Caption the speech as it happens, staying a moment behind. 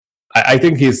I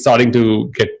think he's starting to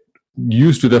get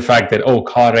used to the fact that,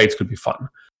 car rides could be fun.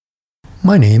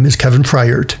 My name is Kevin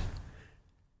Fryert.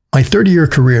 My 30-year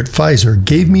career at Pfizer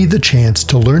gave me the chance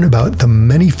to learn about the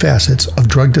many facets of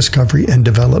drug discovery and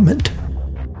development.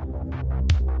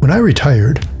 When I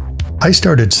retired, I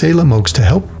started Salem Oaks to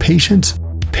help patients,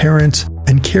 parents,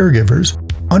 and caregivers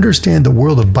understand the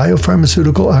world of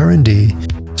biopharmaceutical R&D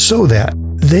so that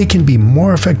they can be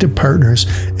more effective partners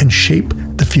and shape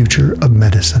the future of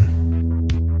medicine.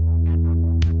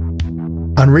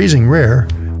 On Raising Rare,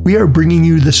 we are bringing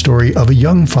you the story of a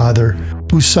young father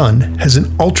whose son has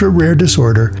an ultra-rare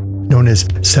disorder known as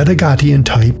Sedagatian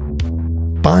type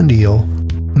spondyl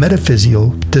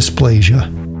metaphyseal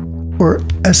dysplasia, or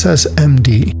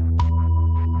SSMD.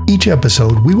 Each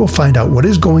episode, we will find out what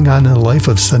is going on in the life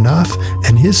of Sanath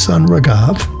and his son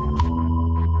Raghav.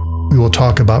 We will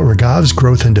talk about Raghav's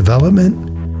growth and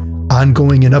development,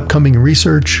 ongoing and upcoming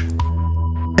research,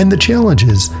 and the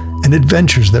challenges and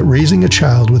adventures that raising a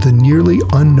child with a nearly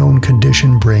unknown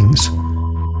condition brings.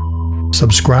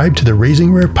 Subscribe to the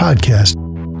Raising Rare podcast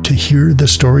to hear the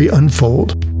story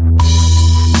unfold.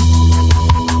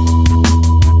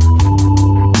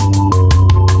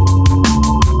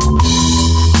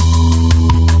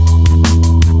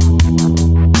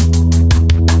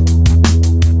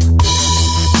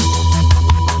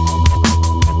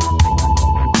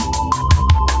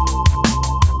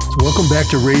 Welcome back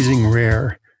to Raising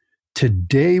Rare.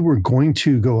 Today we're going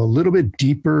to go a little bit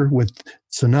deeper with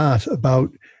Sanath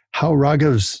about how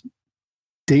Raghav's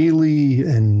daily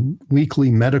and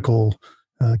weekly medical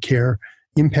care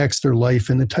impacts their life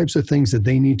and the types of things that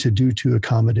they need to do to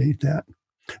accommodate that.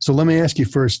 So let me ask you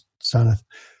first, Sanath,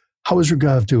 how is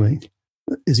Raghav doing?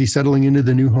 Is he settling into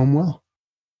the new home well?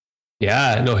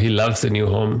 Yeah, no, he loves the new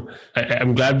home.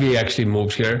 I'm glad we actually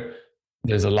moved here.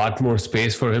 There's a lot more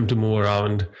space for him to move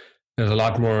around. There's a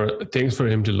lot more things for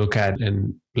him to look at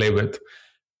and play with.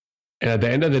 And at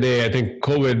the end of the day, I think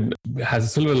COVID has a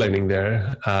silver lining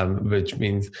there, which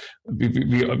means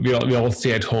we all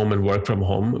stay at home and work from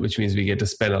home, which means we get to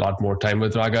spend a lot more time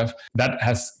with Raghav. That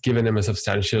has given him a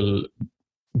substantial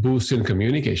boost in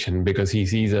communication because he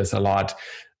sees us a lot.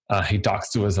 He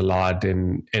talks to us a lot,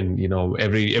 and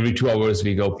every 2 hours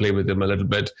we go play with him a little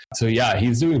bit. So yeah,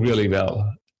 he's doing really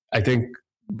well. I think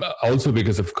also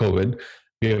because of COVID,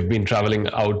 we have been traveling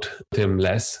out with him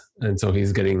less, and so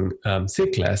he's getting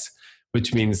sick less,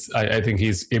 which means I think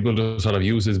he's able to sort of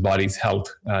use his body's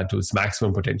health to its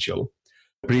maximum potential.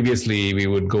 Previously, we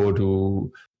would go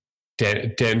to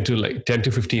 10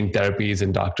 to 15 therapies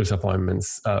and doctor's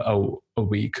appointments a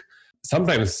week.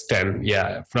 Sometimes 10,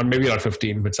 maybe not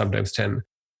 15, but sometimes 10.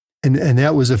 And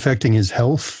that was affecting his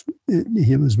health?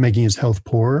 It was making his health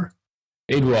poorer?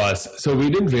 It was. So we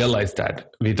didn't realize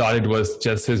that. We thought it was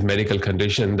just his medical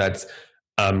condition that's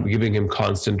giving him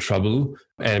constant trouble.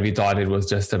 And we thought it was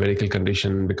just a medical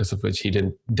condition because of which he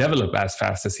didn't develop as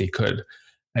fast as he could.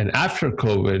 And after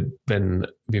COVID, when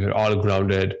we were all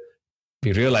grounded,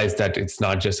 we realized that it's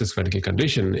not just his medical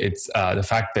condition. It's the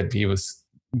fact that he was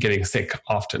getting sick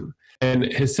often. And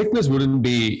his sickness wouldn't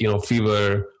be,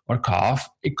 fever or cough.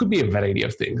 It could be a variety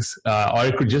of things. Or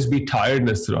it could just be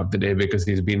tiredness throughout the day because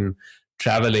he's been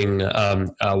traveling 1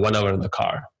 hour in the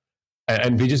car.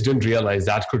 And we just didn't realize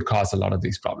that could cause a lot of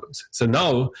these problems. So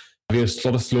now we are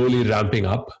sort of slowly ramping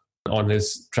up on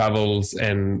his travels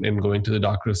and going to the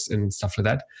doctors and stuff like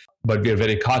that. But we are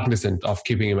very cognizant of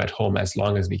keeping him at home as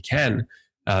long as we can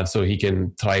so he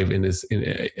can thrive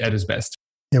at his best.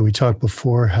 Yeah, we talked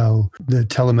before how the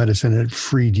telemedicine had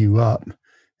freed you up.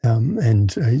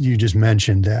 And you just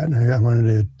mentioned that. And I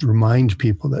wanted to remind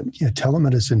people that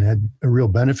telemedicine had a real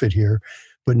benefit here.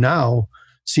 But now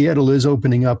Seattle is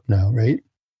opening up now, right?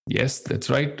 Yes, that's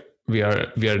right. We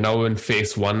are now in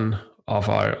phase 1 of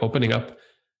our opening up.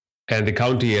 And the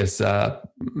county has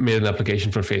made an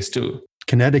application for phase 2.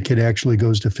 Connecticut actually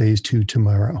goes to phase 2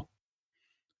 tomorrow.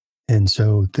 And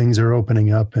so things are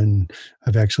opening up. And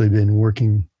I've actually been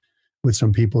working with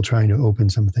some people trying to open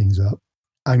some things up.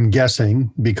 I'm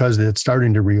guessing because it's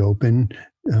starting to reopen,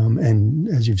 and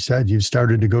as you've said, you've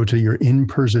started to go to your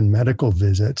in-person medical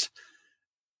visits.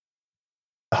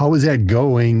 How is that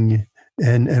going,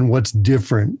 and what's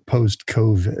different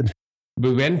post-COVID?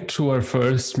 We went to our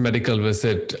first medical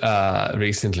visit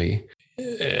recently.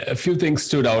 A few things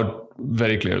stood out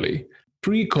very clearly.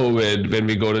 Pre-COVID, when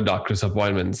we go to doctor's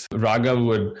appointments, Raghav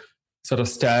would sort of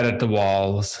stare at the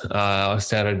walls or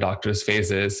stare at doctors'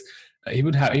 faces. He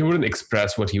wouldn't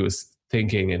express what he was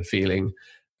thinking and feeling.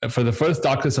 For the first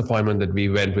doctor's appointment that we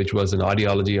went, which was an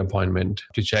audiology appointment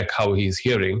to check how he's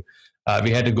hearing, we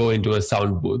had to go into a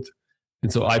sound booth.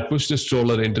 And so I pushed the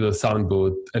stroller into the sound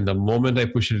booth, and the moment I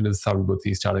pushed it into the sound booth,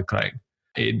 he started crying.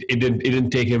 It didn't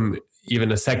take him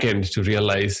even a second to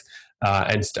realize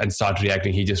and start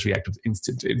reacting. He just reacted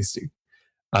instantaneously.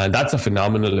 And that's a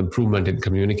phenomenal improvement in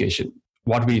communication.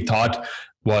 What we thought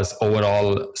was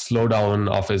overall slowdown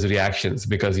of his reactions,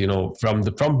 because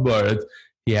from birth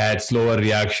he had slower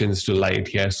reactions to light,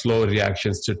 he had slower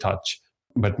reactions to touch,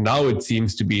 but now it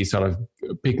seems to be sort of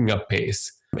picking up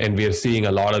pace, and we are seeing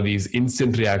a lot of these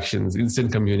instant reactions,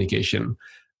 instant communication.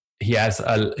 He has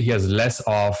less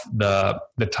of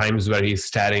the times where he's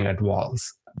staring at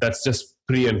walls. That's just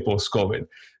pre and post COVID.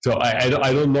 So I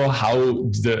don't know how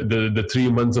the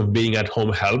 3 months of being at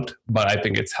home helped, but I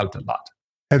think it's helped a lot.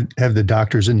 Have the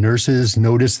doctors and nurses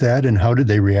noticed that, and how did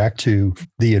they react to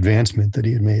the advancement that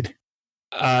he had made?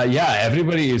 Yeah,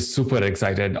 everybody is super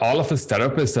excited. All of his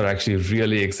therapists are actually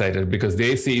really excited because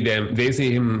they see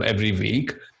him every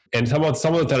week, and some of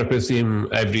the therapists see him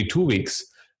every 2 weeks.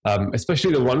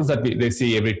 Especially the ones that they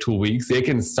see every 2 weeks, they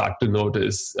can start to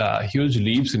notice huge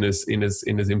leaps in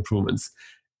his improvements.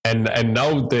 And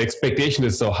now the expectation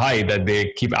is so high that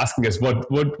they keep asking us, what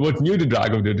new did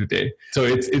Raghav do today? So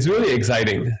it's really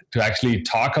exciting to actually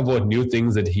talk about new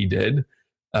things that he did,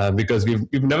 because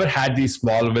we've never had these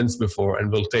small wins before,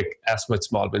 and we'll take as much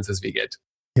small wins as we get.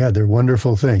 Yeah, they're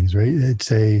wonderful things, right?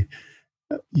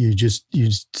 You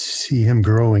see him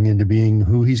growing into being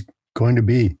who he's going to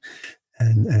be.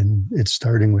 And it's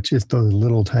starting with just those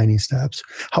little tiny steps.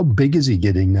 How big is he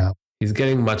getting now? He's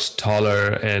getting much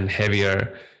taller and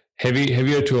heavier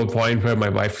to a point where my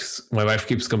wife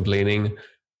keeps complaining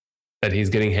that he's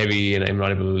getting heavy and I'm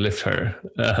not able to lift her.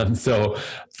 So,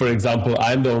 for example,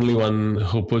 I'm the only one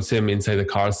who puts him inside the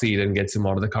car seat and gets him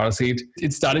out of the car seat.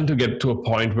 It's starting to get to a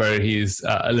point where he's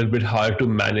a little bit hard to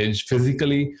manage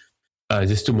physically,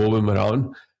 just to move him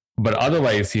around. But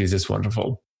otherwise, he's just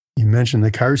wonderful. You mentioned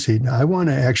the car seat. Now, I want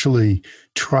to actually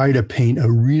try to paint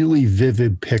a really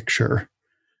vivid picture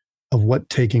of what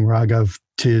taking Raghav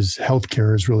to his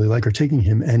healthcare is really like, or taking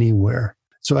him anywhere.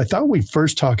 So I thought we'd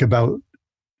first talk about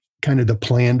kind of the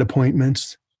planned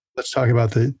appointments. Let's talk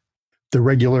about the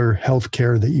regular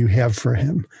healthcare that you have for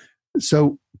him.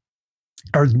 So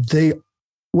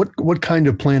what kind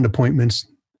of planned appointments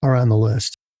are on the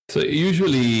list? So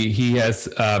usually he has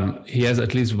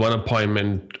at least one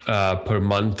appointment per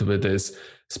month with his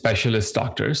specialist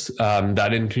doctors.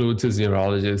 That includes his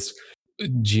neurologist,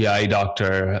 GI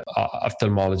doctor,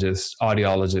 ophthalmologist,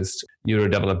 audiologist,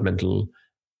 neurodevelopmental.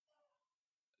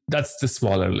 That's the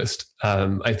smaller list.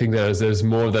 I think there's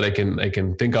more that I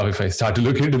can think of if I start to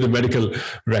look into the medical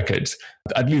records.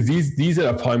 At least these are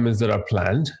appointments that are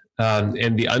planned,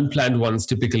 and the unplanned ones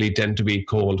typically tend to be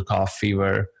cold, cough,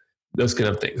 fever, those kind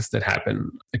of things that happen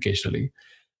occasionally.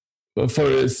 But for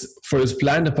his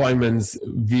planned appointments,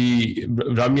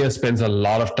 Ramya spends a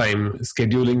lot of time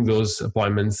scheduling those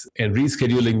appointments and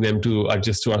rescheduling them to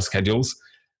adjust to our schedules,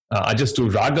 adjust to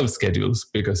Raghav's schedules,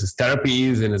 because his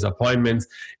therapies and his appointments,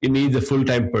 it needs a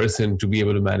full-time person to be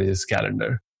able to manage his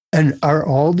calendar. And are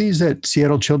all these at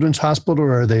Seattle Children's Hospital,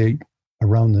 or are they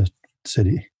around the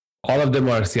city? All of them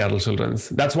are Seattle Children's.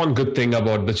 That's one good thing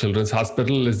about the Children's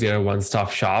Hospital is they're a one-stop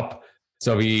shop.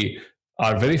 So we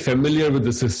are very familiar with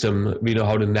the system. We know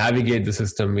how to navigate the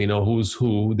system. We know who's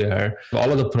who there.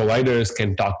 All of the providers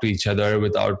can talk to each other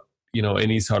without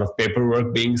any sort of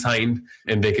paperwork being signed,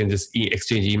 and they can just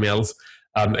exchange emails.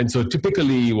 And so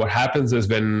typically what happens is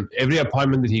when every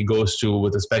appointment that he goes to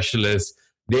with a specialist,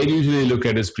 they usually look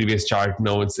at his previous chart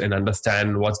notes and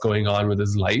understand what's going on with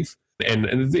his life.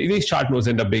 And these chart notes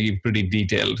end up being pretty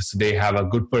detailed. So they have a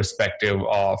good perspective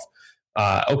of,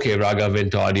 okay, Raghav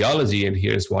went to audiology and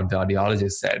here's what the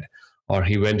audiologist said. Or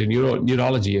he went to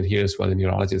neurology and here's what the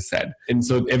neurologist said. And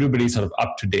so everybody's sort of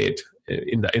up to date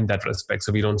in that respect.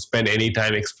 So we don't spend any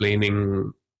time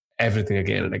explaining everything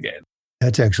again and again.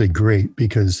 That's actually great,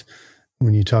 because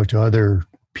when you talk to other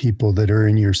people that are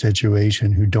in your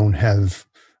situation who don't have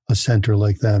a center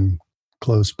like them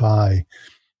close by,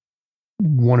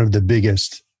 one of the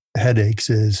biggest headaches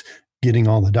is getting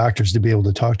all the doctors to be able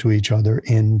to talk to each other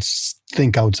and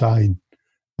think outside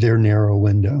their narrow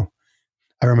window.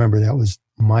 I remember that was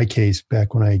my case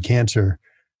back when I had cancer.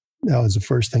 That was the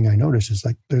first thing I noticed, is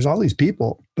like, there's all these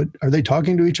people, but are they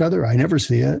talking to each other? I never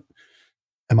see it.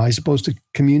 Am I supposed to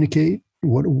communicate?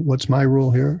 What's my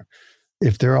role here?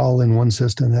 If they're all in one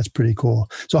system, that's pretty cool.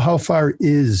 So how far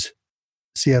is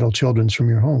Seattle Children's from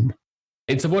your home?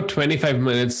 It's about 25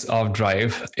 minutes of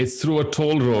drive. It's through a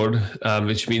toll road,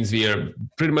 which means we are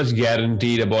pretty much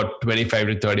guaranteed about 25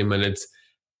 to 30 minutes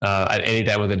at any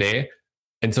time of the day.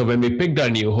 And so when we picked our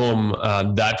new home,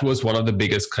 that was one of the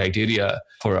biggest criteria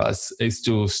for us, is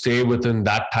to stay within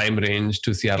that time range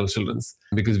to Seattle Children's,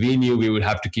 because we knew we would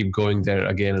have to keep going there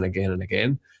again and again and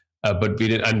again. But we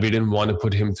didn't want to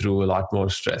put him through a lot more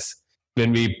stress.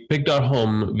 When we picked our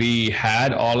home, we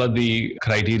had all of the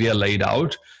criteria laid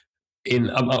out and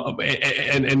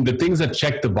the things that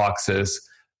checked the boxes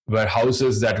were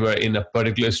houses that were in a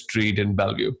particular street in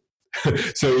Bellevue.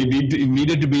 So it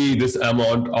needed to be this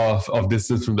amount of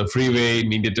distance from the freeway. It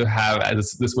needed to have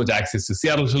this much access to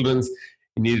Seattle Children's.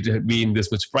 It needed to be in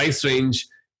this much price range,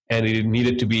 and it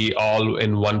needed to be all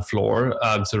in one floor,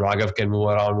 so Raghav can move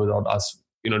around without us,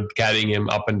 carrying him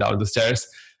up and down the stairs.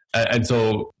 And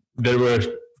so there were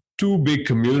two big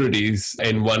communities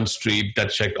in one street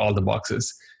that checked all the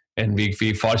boxes, and we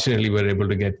fortunately were able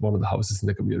to get one of the houses in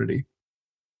the community.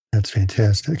 That's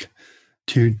fantastic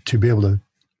to be able to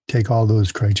take all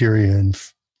those criteria and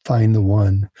find the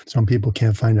one. Some people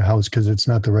can't find a house because it's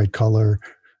not the right color,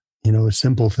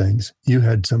 simple things. You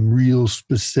had some real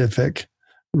specific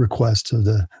requests of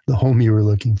the home you were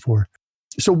looking for.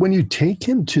 So when you take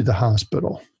him to the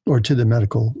hospital or to the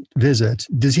medical visit,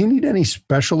 does he need any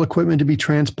special equipment to be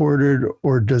transported,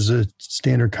 or does a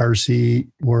standard car seat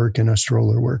work and a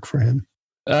stroller work for him?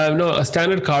 No, a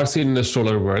standard car seat and a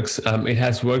stroller works. It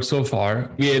has worked so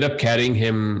far. We end up carrying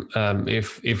him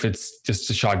if it's just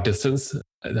a short distance.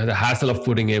 The hassle of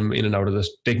taking him in and out of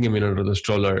the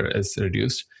stroller is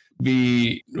reduced.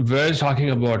 We were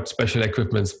talking about special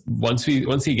equipments. Once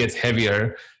he gets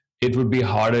heavier, it would be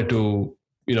harder to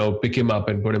pick him up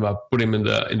and put him in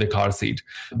the car seat.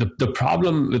 The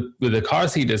problem with the car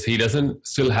seat is he doesn't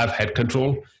still have head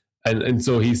control. And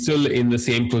so he's still in the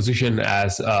same position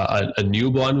as a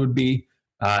newborn would be.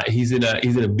 He's in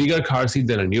a bigger car seat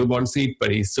than a newborn seat,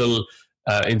 but he's still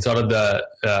in sort of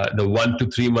the 1 to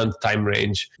 3 month time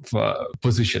range for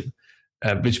position,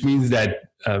 which means that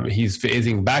he's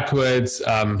facing backwards.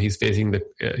 He's facing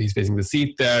the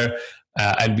seat there,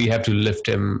 and we have to lift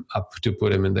him up to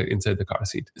put him inside the car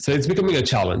seat. So it's becoming a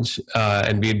challenge,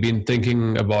 and we've been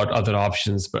thinking about other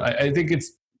options. But I think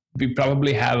we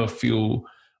probably have a few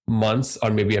months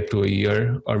or maybe up to a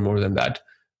year or more than that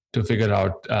to figure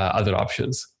out other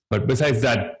options. But besides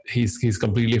that, he's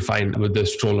completely fine with the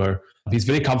stroller. He's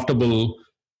very comfortable.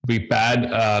 We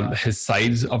pad his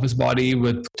sides of his body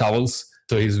with towels,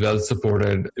 so he's well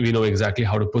supported. We know exactly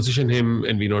how to position him,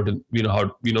 and we know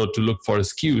to look for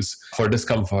his cues for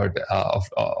discomfort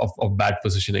of bad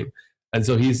positioning. And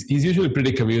so he's usually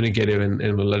pretty communicative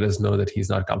and will let us know that he's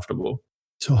not comfortable.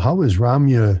 So how is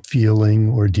Ramya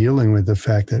feeling or dealing with the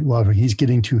fact that, he's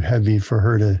getting too heavy for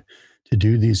her to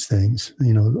do these things?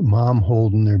 Mom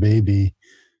holding their baby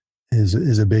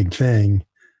is a big thing.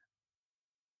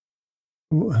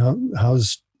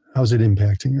 How's it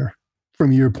impacting her?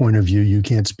 From your point of view, you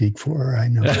can't speak for her, I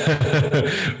know.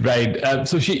 Right.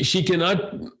 So she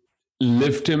cannot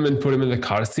lift him and put him in the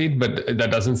car seat, but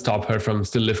that doesn't stop her from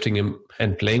still lifting him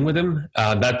and playing with him.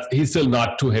 That he's still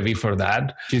not too heavy for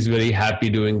that. She's very happy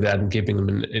doing that and keeping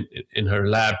him in her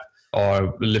lap,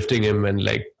 or lifting him and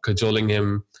cajoling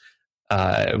him,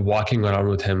 walking around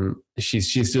with him.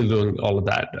 She's still doing all of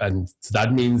that. And so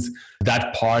that means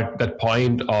that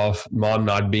point of mom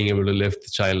not being able to lift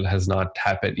the child has not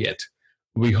happened yet.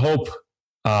 We hope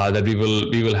that we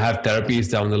will have therapies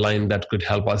down the line that could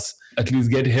help us at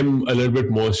least get him a little bit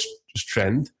more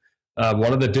strength.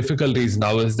 One of the difficulties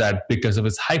now is that because of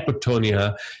his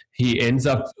hypotonia, he ends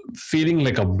up feeling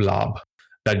like a blob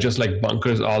that just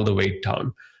bunkers all the weight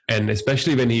down. And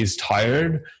especially when he's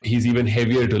tired, he's even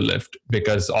heavier to lift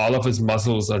because all of his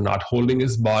muscles are not holding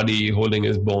his body, holding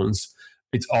his bones.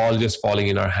 It's all just falling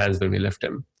in our hands when we lift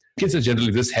him. Kids are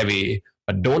generally this heavy,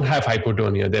 but don't have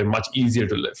hypotonia. They're much easier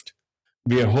to lift.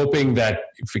 We are hoping that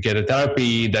if we get a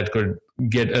therapy that could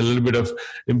get a little bit of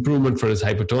improvement for his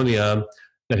hypotonia,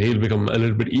 that he'll become a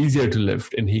little bit easier to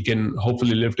lift, and he can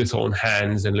hopefully lift his own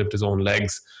hands and lift his own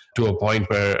legs to a point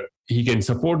where he can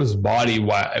support his body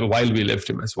while we lift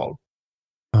him as well.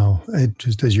 Oh,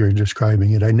 just as you're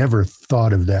describing it, I never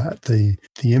thought of that. The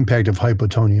impact of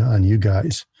hypotonia on you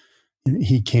guys.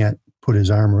 He can't put his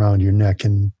arm around your neck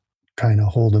and kind of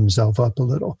hold himself up a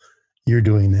little. You're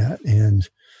doing that, and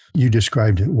you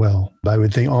described it well. I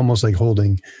would think almost like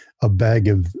holding a bag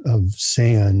of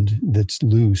sand that's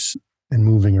loose and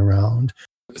moving around.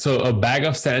 So a bag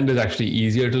of sand is actually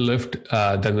easier to lift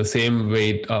than the same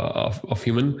weight of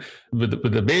human. With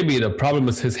the baby, the problem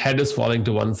is his head is falling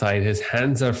to one side, his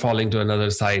hands are falling to another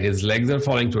side, his legs are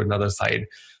falling to another side.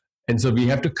 And so we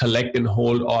have to collect and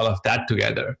hold all of that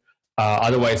together.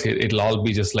 Otherwise, it'll all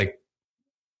be just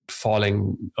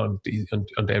falling onto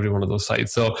every one of those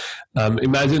sides. So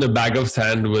imagine a bag of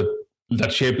sand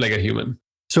that's shaped like a human.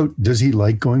 So does he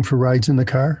like going for rides in the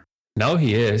car? Now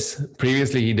he is.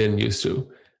 Previously, he didn't used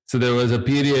to. So there was a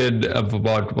period of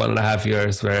about 1.5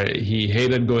 years where he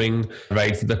hated going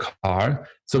rides in the car.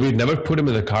 So we'd never put him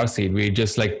in the car seat. We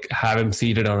just like have him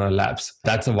seated on our laps.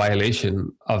 That's a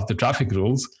violation of the traffic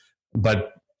rules.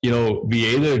 But, we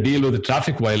either deal with the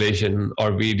traffic violation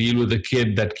or we deal with the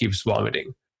kid that keeps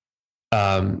vomiting.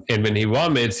 And when he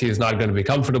vomits, he's not going to be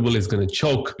comfortable. He's going to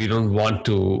choke. We don't want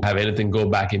to have anything go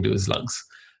back into his lungs.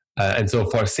 And so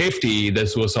for safety,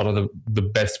 this was sort of the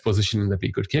best position that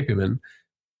we could keep him in.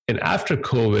 And after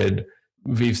COVID,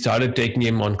 we've started taking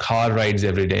him on car rides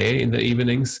every day in the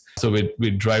evenings. So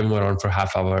we drive him around for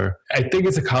half hour. I think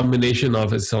it's a combination of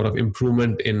his sort of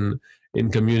improvement in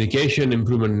communication,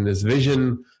 improvement in his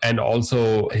vision, and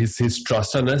also his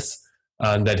trust on us,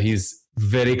 and that he's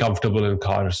very comfortable in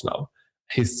cars now.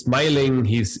 He's smiling.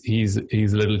 He's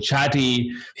a little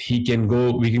chatty. We can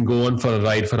go on for a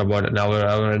ride for about an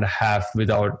hour and a half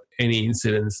without any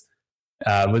incidents,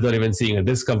 without even seeing a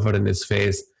discomfort in his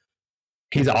face.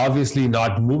 He's obviously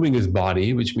not moving his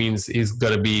body, which means his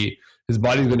body's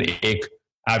going to ache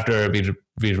after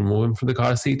we remove him from the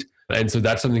car seat. And so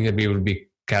that's something that we would be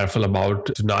careful about,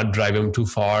 to not drive him too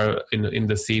far in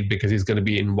the seat, because he's going to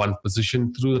be in one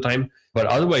position through the time. But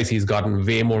otherwise, he's gotten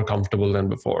way more comfortable than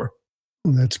before.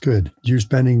 Well, that's good. You're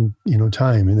spending,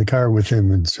 time in the car with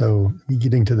him. And so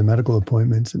getting to the medical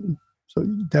appointments. And so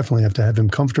you definitely have to have him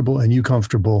comfortable and you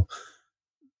comfortable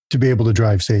to be able to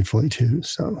drive safely too.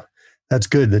 So that's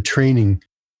good. The training.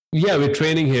 Yeah, we're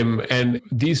training him. And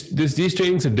these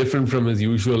trainings are different from his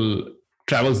usual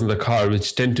travels in the car,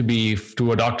 which tend to be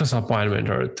to a doctor's appointment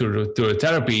or to a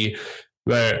therapy,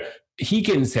 where he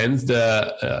can sense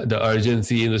the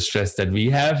urgency and the stress that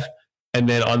we have. And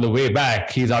then on the way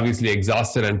back, he's obviously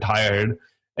exhausted and tired.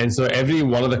 And so every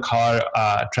one of the car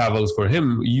travels for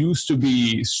him used to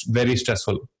be very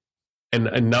stressful.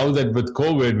 And now that with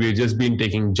COVID, we've just been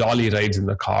taking jolly rides in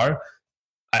the car,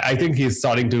 I think he's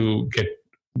starting to get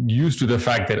used to the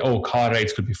fact that, car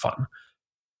rides could be fun.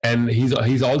 And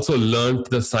he's also learned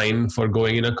the sign for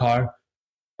going in a car.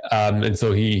 And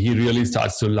so he really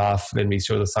starts to laugh when we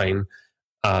show the sign.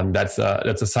 That's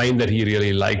a sign that he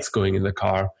really likes going in the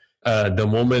car. The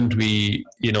moment we,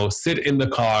 sit in the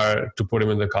car to put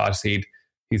him in the car seat,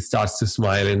 he starts to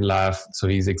smile and laugh. So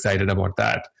he's excited about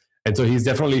that. And so he's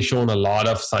definitely shown a lot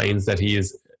of signs that he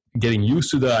is getting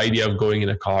used to the idea of going in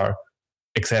a car,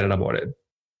 excited about it.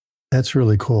 That's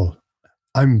really cool.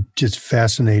 I'm just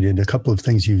fascinated. A couple of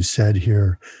things you said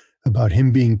here about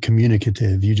him being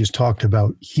communicative. You just talked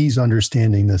about he's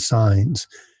understanding the signs.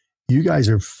 You guys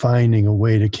are finding a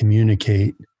way to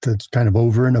communicate that's kind of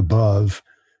over and above,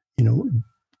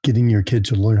 getting your kid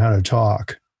to learn how to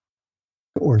talk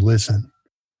or listen.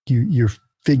 You're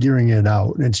figuring it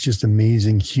out. It's just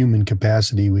amazing human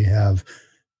capacity we have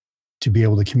to be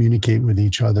able to communicate with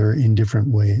each other in different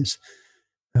ways.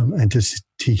 And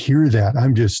to hear that,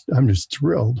 I'm just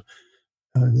thrilled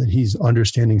that he's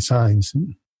understanding signs.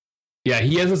 Yeah,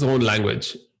 he has his own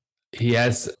language. He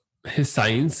has his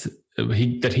signs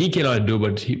that he cannot do,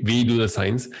 but we do the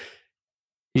signs.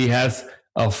 He has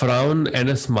a frown and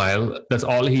a smile. That's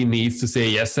all he needs to say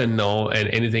yes and no and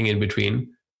anything in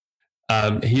between.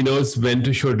 He knows when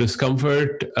to show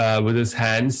discomfort with his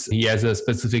hands. He has a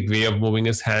specific way of moving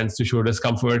his hands to show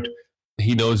discomfort.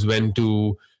 He knows when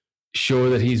to show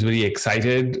that he's very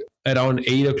excited. Around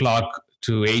 8 o'clock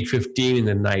to 8:15 in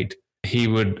the night, he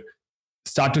would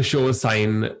start to show a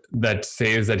sign that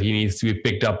says that he needs to be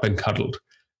picked up and cuddled.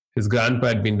 His grandpa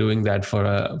had been doing that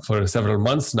for several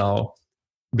months now,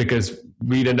 because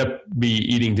we'd end up be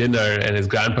eating dinner and his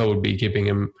grandpa would be keeping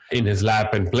him in his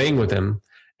lap and playing with him.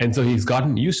 And so he's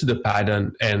gotten used to the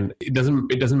pattern, and it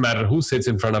doesn't matter who sits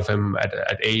in front of him at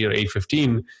 8 or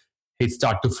 8:15, he'd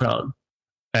start to frown.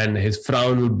 And his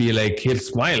frown would be like, he'd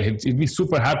smile, he'd be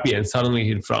super happy, and suddenly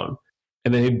he'd frown.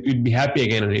 And then he'd be happy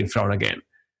again and he'd frown again.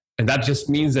 And that just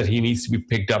means that he needs to be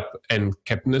picked up and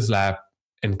kept in his lap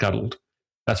and cuddled.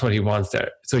 That's what he wants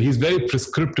there. So he's very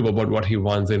prescriptive about what he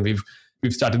wants, and we've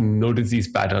started to notice these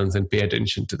patterns and pay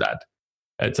attention to that.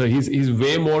 And so he's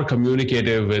way more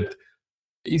communicative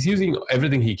he's using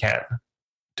everything he can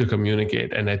to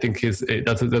communicate. And I think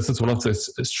that's one of the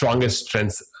strongest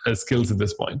skills at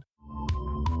this point.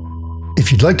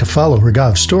 If you'd like to follow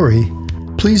Raghav's story,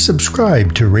 please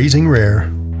subscribe to Raising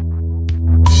Rare.